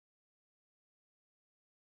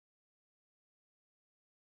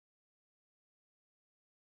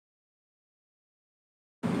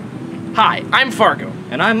Hi, I'm Fargo.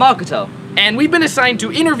 And I'm Makoto. And we've been assigned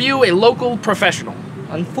to interview a local professional.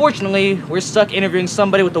 Unfortunately, we're stuck interviewing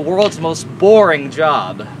somebody with the world's most boring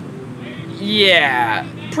job. Yeah,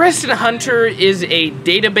 Preston Hunter is a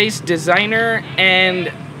database designer,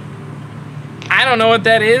 and I don't know what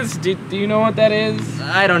that is. Do you know what that is?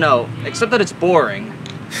 I don't know, except that it's boring.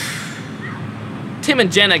 Tim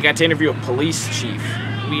and Jenna got to interview a police chief.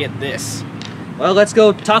 We get this. Well, let's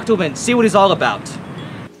go talk to him and see what he's all about.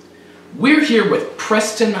 We're here with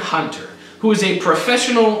Preston Hunter, who is a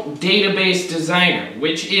professional database designer,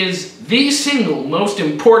 which is the single most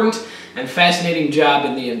important and fascinating job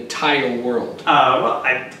in the entire world. Well,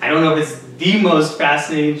 I don't know if it's the most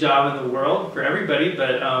fascinating job in the world for everybody,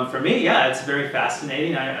 but for me, yeah, it's very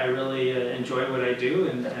fascinating. I really enjoy what I do.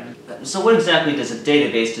 And So what exactly does a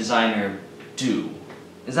database designer do?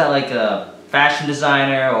 Is that like a fashion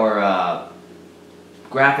designer or a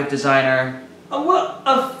graphic designer? Well,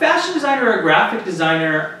 a fashion designer or a graphic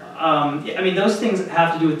designer, I mean, those things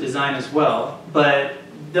have to do with design as well, but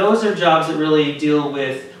those are jobs that really deal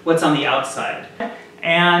with what's on the outside.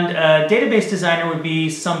 And a database designer would be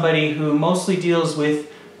somebody who mostly deals with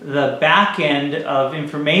the back end of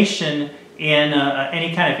information in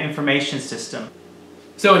any kind of information system.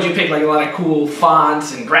 So would you pick like a lot of cool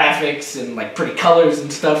fonts and graphics and like pretty colors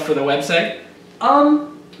and stuff for the website?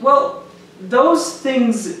 Well, those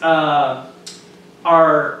things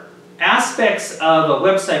are aspects of a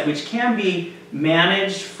website which can be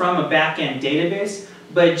managed from a back-end database,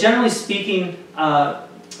 but generally speaking,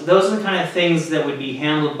 those are the kind of things that would be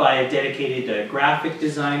handled by a dedicated graphic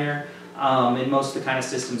designer in most of the kind of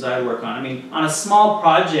systems I work on. I mean, on a small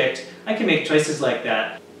project, I can make choices like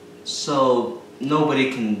that. So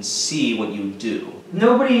nobody can see what you do?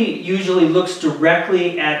 Nobody usually looks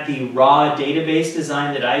directly at the raw database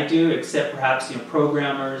design that I do, except perhaps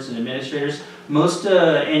programmers and administrators. Most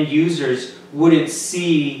end users wouldn't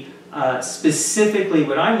see specifically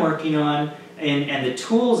what I'm working on and the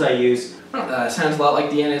tools I use. Sounds a lot like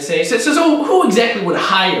the NSA. So who exactly would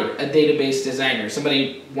hire a database designer?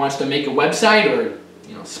 Somebody wants to make a website or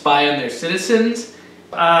spy on their citizens?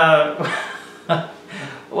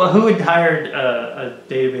 Well, who would hire a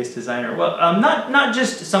database designer? Well, not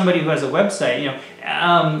just somebody who has a website.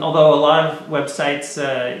 Although a lot of websites,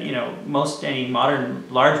 most any modern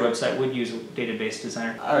large website would use a database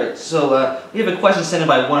designer. All right. So we have a question sent in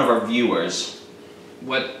by one of our viewers.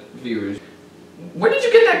 What viewers? Where did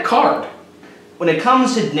you get that card? When it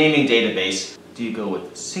comes to naming database, do you go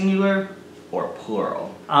with singular or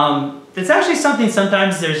plural? It's actually something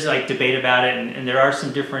sometimes there's like debate about it, and there are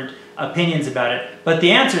some different opinions about it, but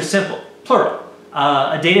the answer is simple, plural.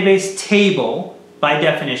 A database table, by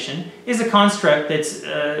definition, is a construct that's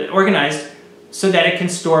organized so that it can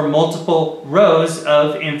store multiple rows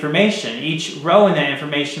of information. Each row in that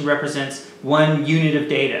information represents one unit of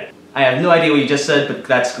data. I have no idea what you just said, but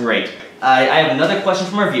that's great. I have another question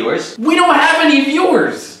from our viewers. We don't have any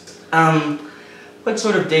viewers! What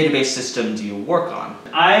sort of database system do you work on?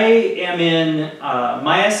 I am in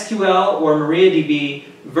MySQL or MariaDB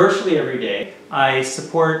virtually every day. I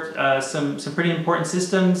support some pretty important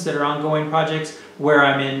systems that are ongoing projects where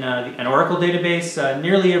I'm in an Oracle database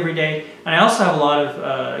nearly every day. And I also have a lot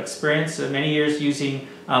of experience, many years using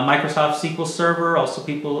Microsoft SQL Server, also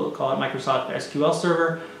people call it Microsoft SQL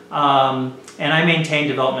Server. And I maintain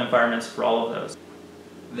development environments for all of those.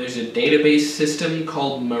 There's a database system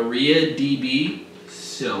called MariaDB.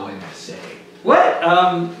 So NSA. What?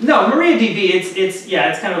 No, MariaDB.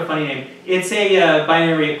 It's kind of a funny name. It's a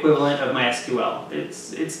binary equivalent of MySQL.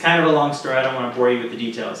 It's kind of a long story. I don't want to bore you with the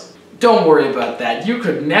details. Don't worry about that. You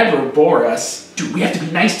could never bore us. Dude, we have to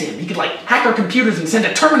be nice to him. He could like hack our computers and send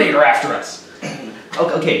a Terminator after us.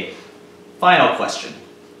 Okay. Final question.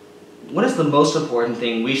 What is the most important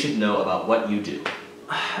thing we should know about what you do?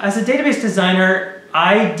 As a database designer,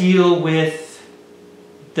 I deal with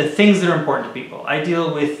the things that are important to people. I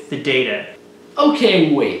deal with the data.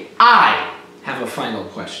 Okay, wait. I have a final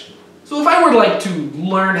question. So if I were like to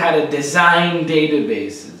learn how to design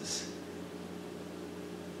databases,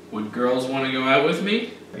 would girls want to go out with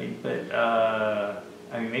me? I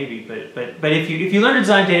mean, maybe, but if you learn to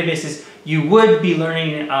design databases, you would be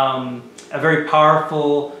learning a very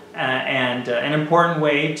powerful and an important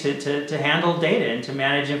way to handle data and to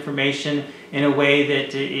manage information in a way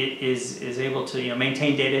that it is able to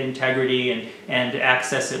maintain data integrity and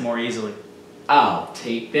access it more easily. I'll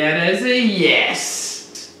take that as a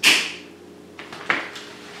yes.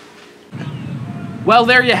 Well,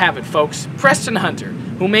 there you have it, folks. Preston Hunter,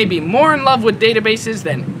 who may be more in love with databases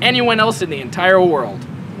than anyone else in the entire world.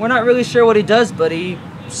 We're not really sure what he does, but he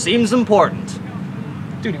seems important.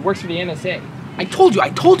 Dude, he works for the NSA. I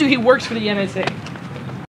told you he works for the NSA.